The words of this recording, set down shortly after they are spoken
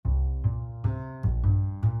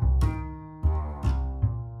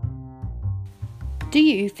Do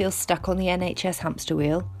you feel stuck on the NHS hamster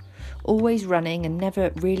wheel? Always running and never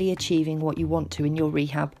really achieving what you want to in your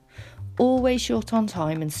rehab? Always short on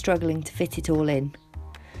time and struggling to fit it all in?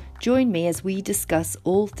 Join me as we discuss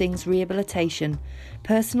all things rehabilitation,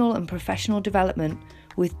 personal and professional development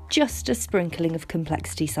with just a sprinkling of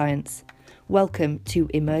complexity science. Welcome to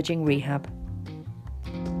Emerging Rehab.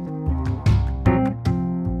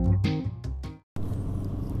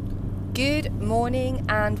 Good morning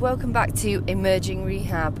and welcome back to Emerging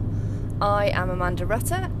Rehab. I am Amanda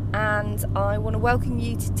Rutter and I want to welcome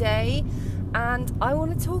you today, and I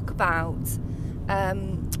want to talk about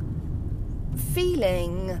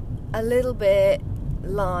feeling a little bit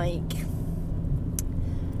like,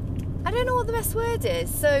 I don't know what the best word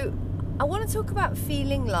is. So I want to talk about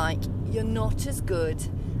feeling like you're not as good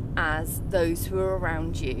as those who are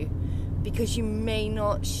around you, because you may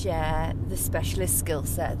not share the specialist skill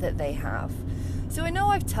set that they have. So I know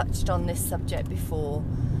I've touched on this subject before.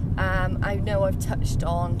 I know I've touched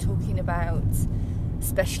on talking about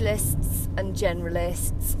specialists and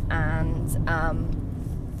generalists, and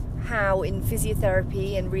how in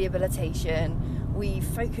physiotherapy and rehabilitation we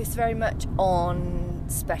focus very much on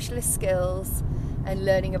specialist skills and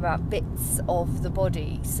learning about bits of the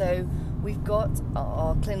body. So we've got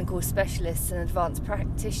our clinical specialists and advanced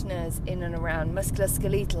practitioners in and around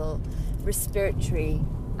musculoskeletal, respiratory,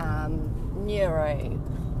 neuro.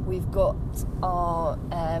 We've got our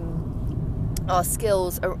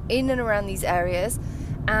skills are in and around these areas,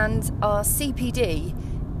 and our CPD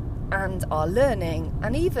and our learning,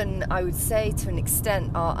 and even I would say to an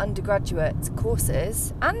extent our undergraduate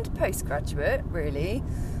courses and postgraduate really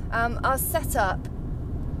are set up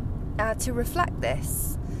to reflect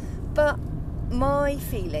this. But my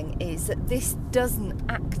feeling is that this doesn't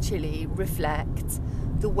actually reflect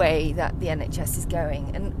the way that the NHS is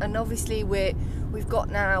going, and obviously we've got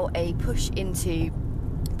now a push into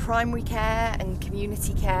primary care and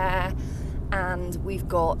community care, and we've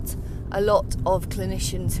got a lot of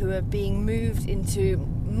clinicians who are being moved into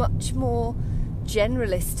much more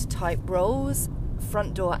generalist type roles,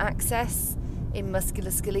 front door access in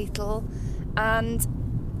musculoskeletal, and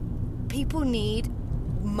people need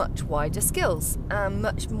much wider skills and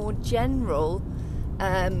much more general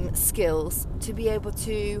skills to be able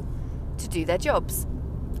to do their jobs.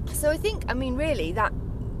 So I think, really that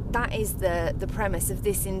is the premise of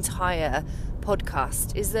this entire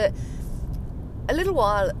podcast, is that a little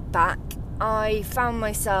while back I found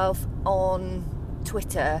myself on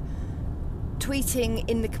Twitter tweeting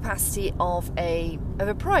in the capacity of a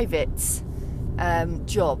private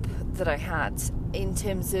job that I had in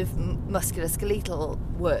terms of musculoskeletal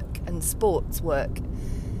work and sports work,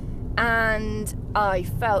 and I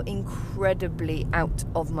felt incredibly out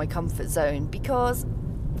of my comfort zone, because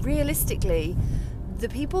realistically the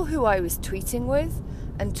people who I was tweeting with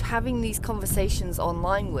and having these conversations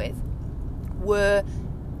online with were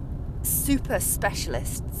super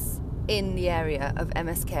specialists in the area of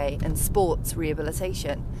MSK and sports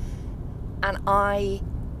rehabilitation, and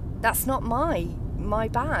that's not my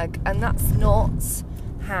bag, and that's not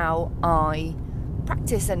how I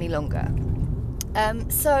practice any longer.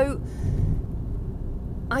 So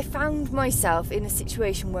I found myself in a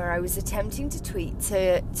situation where I was attempting to tweet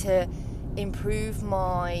to improve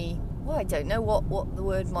my, I don't know what the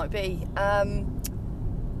word might be,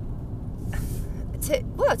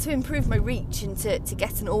 to improve my reach and to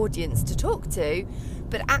get an audience to talk to.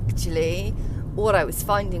 But actually what I was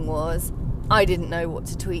finding was I didn't know what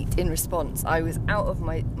to tweet in response. I was out of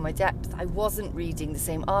my depth. I wasn't reading the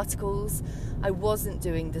same articles. I wasn't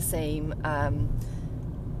doing the same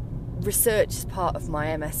research as part of my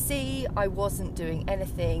MSc. I wasn't doing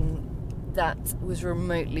anything that was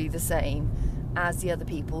remotely the same as the other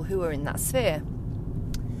people who were in that sphere.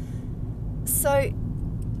 So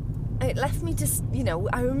it left me just,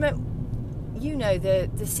 I remember, the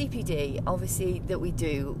CPD, obviously, that we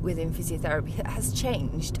do within physiotherapy has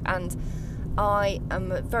changed, and I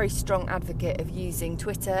am a very strong advocate of using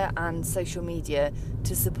Twitter and social media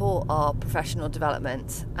to support our professional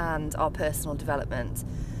development and our personal development,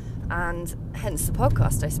 and hence the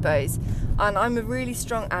podcast, I suppose. And I'm a really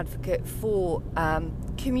strong advocate for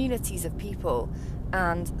communities of people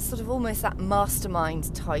and sort of almost that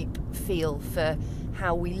mastermind type feel for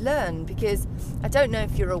how we learn, because I don't know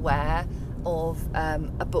if you're aware of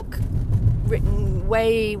a book written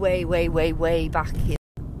way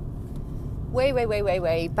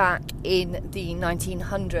back in the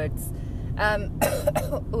 1900s.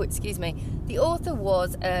 Excuse me. The author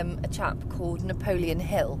was a chap called Napoleon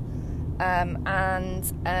Hill, and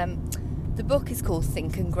the book is called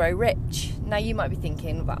Think and Grow Rich. Now you might be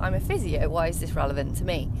thinking, but I'm a physio, why is this relevant to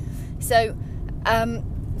me? So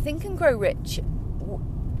Think and Grow Rich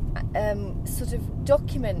sort of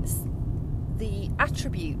documents the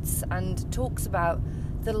attributes and talks about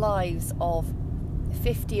the lives of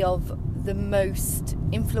 50 of the most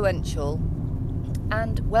influential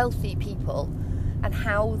and wealthy people and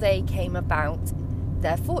how they came about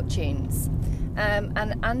their fortunes.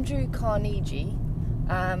 And Andrew Carnegie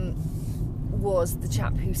was the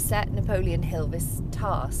chap who set Napoleon Hill this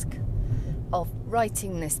task of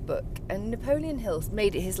writing this book, and Napoleon Hill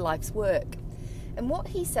made it his life's work. And what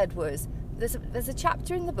he said was, there's a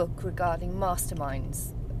chapter in the book regarding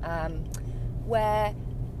masterminds, where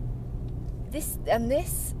this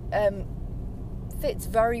fits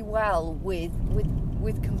very well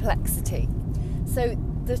with complexity. So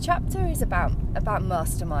the chapter is about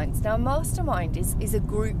masterminds. Now, a mastermind is a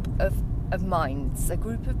group of minds, a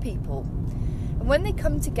group of people, and when they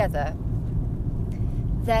come together,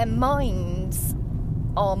 their minds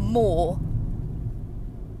are more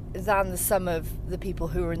than the sum of the people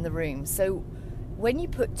who are in the room. So when you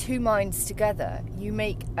put two minds together, you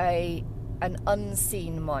make an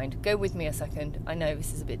unseen mind. Go with me a second. I know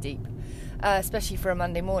this is a bit deep, especially for a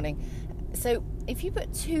Monday morning. So if you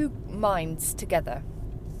put two minds together,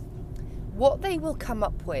 what they will come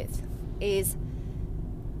up with is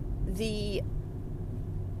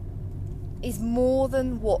more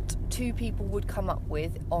than what two people would come up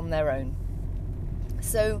with on their own.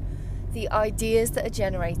 So the ideas that are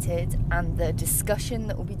generated and the discussion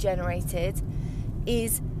that will be generated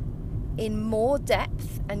is in more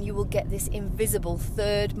depth, and you will get this invisible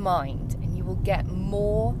third mind, and you will get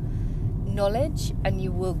more knowledge, and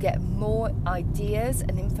you will get more ideas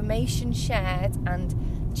and information shared, and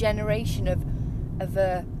generation of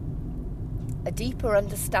a deeper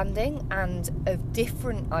understanding and of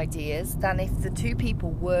different ideas than if the two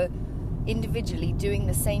people were individually doing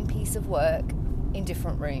the same piece of work in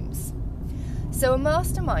different rooms. So a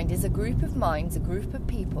mastermind is a group of minds, a group of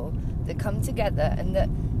people that come together, and that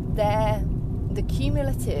the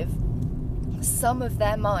cumulative sum of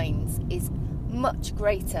their minds is much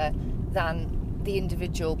greater than the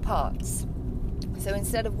individual parts. So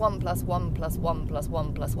instead of 1 + 1 + 1 +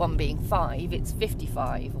 1 + 1 being 5, it's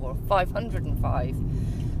 55 or 505.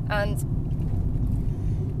 And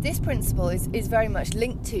this principle is very much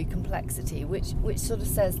linked to complexity, which sort of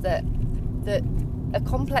says that a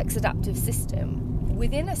complex adaptive system,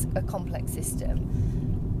 within a complex system,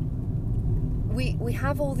 we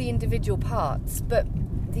have all the individual parts, but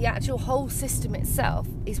the actual whole system itself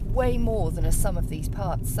is way more than a sum of these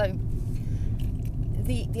parts. So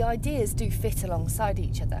the ideas do fit alongside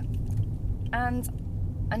each other. And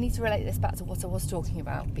I need to relate this back to what I was talking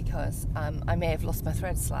about, because I may have lost my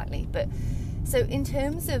thread slightly. But so in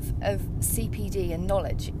terms of CPD and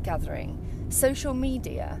knowledge gathering, social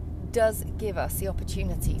media does give us the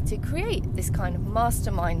opportunity to create this kind of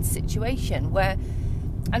mastermind situation where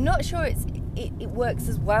I'm not sure it works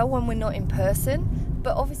as well when we're not in person,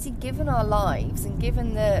 but obviously given our lives and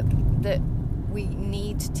given that we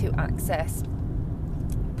need to access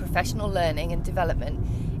professional learning and development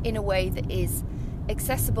in a way that is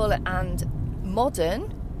accessible and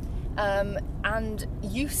modern and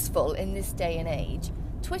useful in this day and age,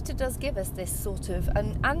 Twitter does give us this sort of,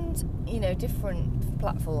 and you know, different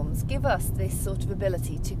platforms give us this sort of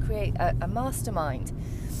ability to create a mastermind.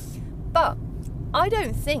 But I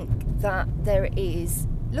don't think that there is,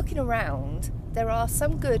 looking around, there are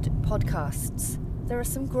some good podcasts, there are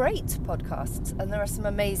some great podcasts, and there are some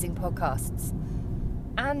amazing podcasts.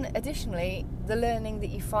 And additionally, the learning that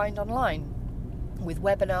you find online with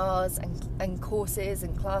webinars and courses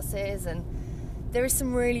and classes, and there is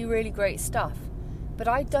some really, really great stuff. But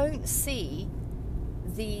I don't see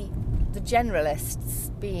the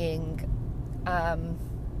generalists being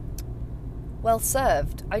well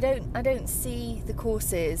served. I don't see the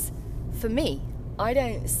courses for me. I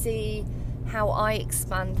don't see how I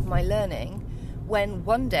expand my learning when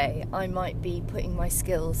one day I might be putting my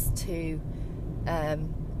skills to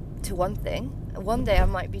one thing. One day I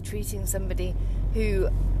might be treating somebody who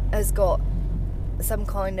has got some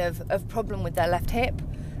kind of problem with their left hip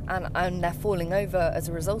and they're falling over as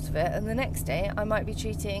a result of it, and the next day I might be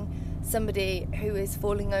treating somebody who is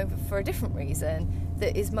falling over for a different reason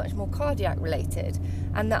that is much more cardiac related,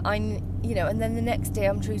 and that and then the next day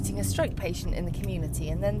I'm treating a stroke patient in the community,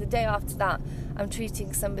 and then the day after that I'm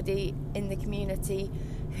treating somebody in the community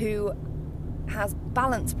who has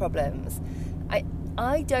balance problems.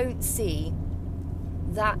 I don't see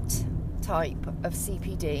that type of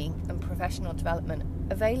CPD and professional development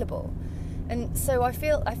available, and so I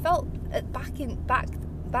felt back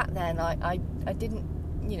then I didn't,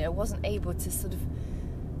 wasn't able to sort of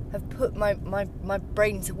have put my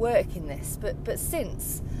brain to work in this, but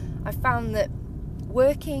since I found that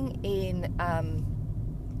working in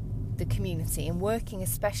the community and working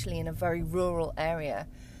especially in a very rural area,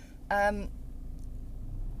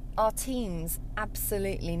 our teams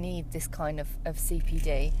absolutely need this kind of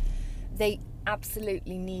CPD. They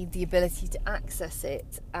absolutely need the ability to access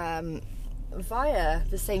it via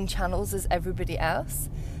the same channels as everybody else,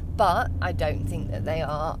 but I don't think that they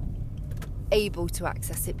are able to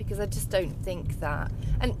access it because I just don't think that,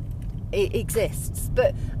 and it exists.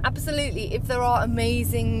 But absolutely, if there are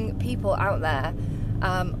amazing people out there,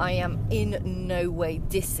 I am in no way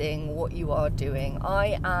dissing what you are doing.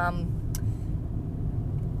 I am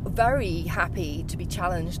very happy to be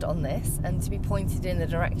challenged on this and to be pointed in the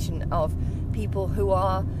direction of people who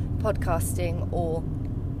are podcasting or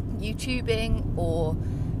YouTubing or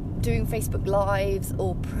doing Facebook Lives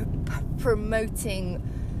or promoting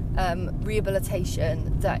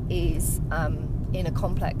rehabilitation that is in a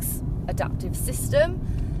complex adaptive system,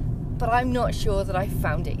 but I'm not sure that I've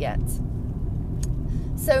found it yet.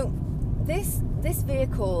 So this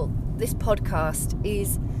vehicle, this podcast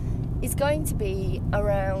is going to be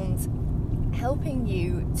around helping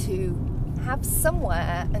you to have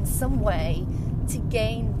somewhere and some way to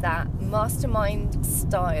gain that mastermind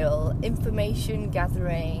style information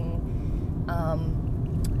gathering,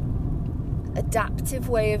 adaptive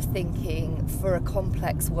way of thinking for a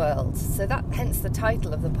complex world. So that, hence the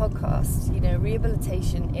title of the podcast,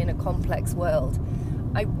 rehabilitation in a complex world.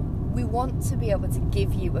 We want to be able to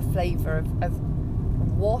give you a flavour of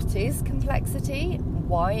what is complexity,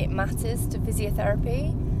 why it matters to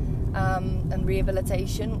physiotherapy and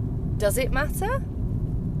rehabilitation. Does it matter?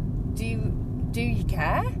 Do you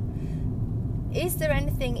care? Is there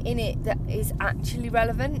anything in it that is actually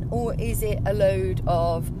relevant, or is it a load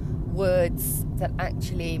of words that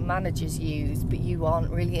actually managers use but you aren't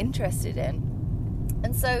really interested in?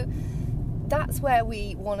 And so that's where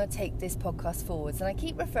we want to take this podcast forwards. And I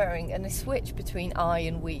keep referring, and I switch between I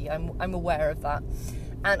and we. I'm aware of that.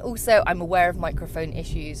 And also I'm aware of microphone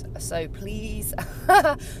issues, so please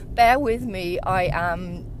bear with me. I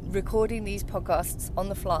am recording these podcasts on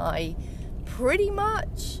the fly pretty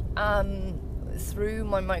much through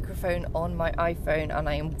my microphone on my iPhone, and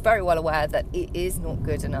I am very well aware that it is not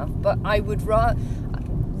good enough, but I would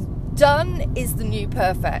done is the new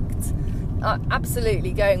perfect.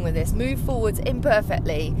 Absolutely going with this, move forwards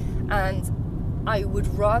imperfectly, and I would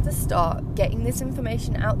rather start getting this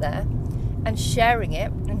information out there and sharing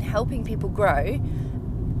it and helping people grow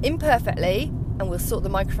imperfectly, and we'll sort the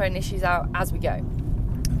microphone issues out as we go.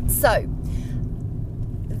 So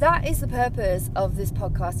that is the purpose of this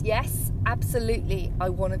podcast. Yes, absolutely, I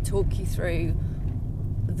want to talk you through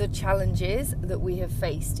the challenges that we have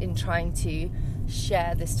faced in trying to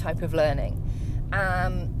share this type of learning,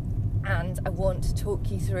 and I want to talk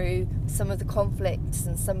you through some of the conflicts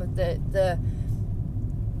and some of the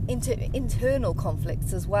internal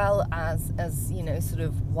conflicts, as well as sort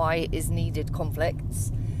of why it is needed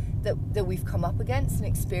conflicts that we've come up against and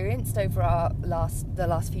experienced over the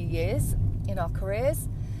last few years in our careers.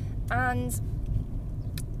 And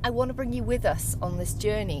I want to bring you with us on this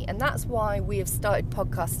journey, and that's why we have started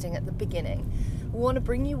podcasting at the beginning. We want to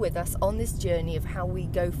bring you with us on this journey of how we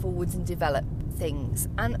go forwards and develop things.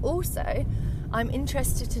 And also, I'm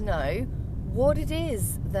interested to know what it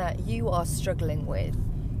is that you are struggling with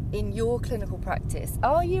in your clinical practice.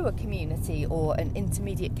 Are you a community or an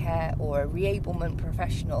intermediate care or a reablement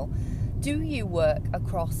professional? Do you work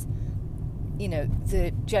across,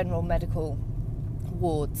 the general medical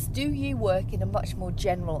wards? Do you work in a much more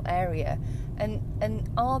general area? And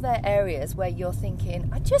are there areas where you're thinking,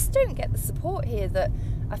 I just don't get the support here that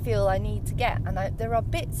I feel I need to get, and there are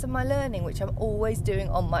bits of my learning which I'm always doing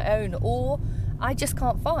on my own, or I just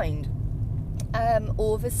can't find,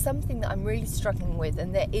 or there's something that I'm really struggling with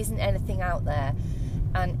and there isn't anything out there,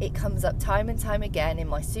 and it comes up time and time again in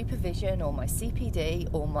my supervision or my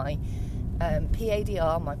CPD or my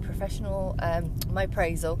PADR, my professional, my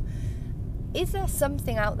appraisal. Is there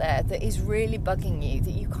something out there that is really bugging you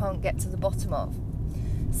that you can't get to the bottom of?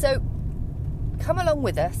 So come along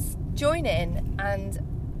with us, join in, and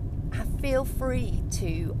feel free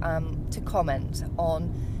to comment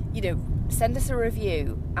on, send us a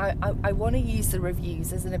review. I want to use the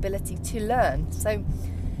reviews as an ability to learn. So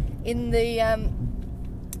in the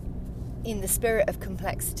spirit of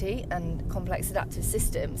complexity and complex adaptive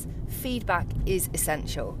systems, feedback is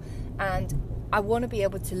essential, and I want to be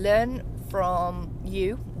able to learn from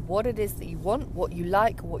you what it is that you want, what you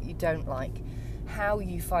like, what you don't like, how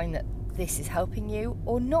you find that this is helping you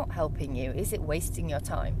or not helping you. Is it wasting your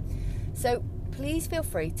time? So please feel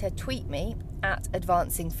free to tweet me at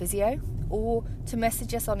Advancing Physio or to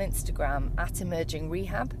message us on Instagram at Emerging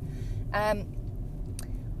Rehab,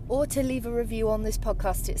 or to leave a review on this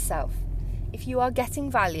podcast itself. If you are getting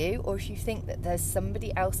value, or if you think that there's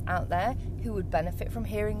somebody else out there who would benefit from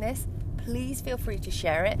hearing this, please feel free to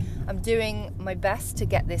share it. I'm doing my best to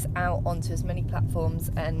get this out onto as many platforms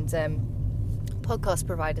and podcast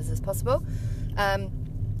providers as possible.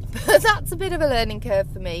 But that's a bit of a learning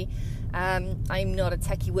curve for me. I'm not a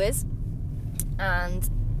techie whiz, and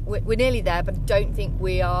we're nearly there, but I don't think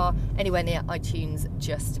we are anywhere near iTunes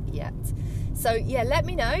just yet. So yeah, let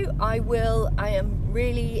me know. I am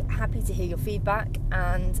really happy to hear your feedback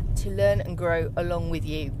and to learn and grow along with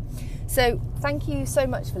you. So thank you so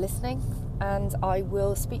much for listening, and I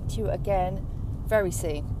will speak to you again very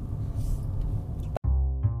soon.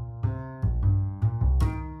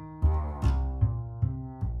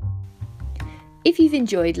 If you've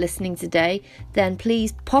enjoyed listening today, then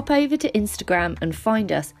please pop over to Instagram and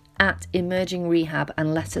find us at Emerging Rehab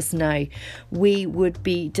and let us know. We would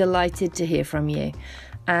be delighted to hear from you,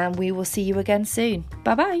 and we will see you again soon.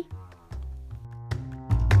 Bye bye.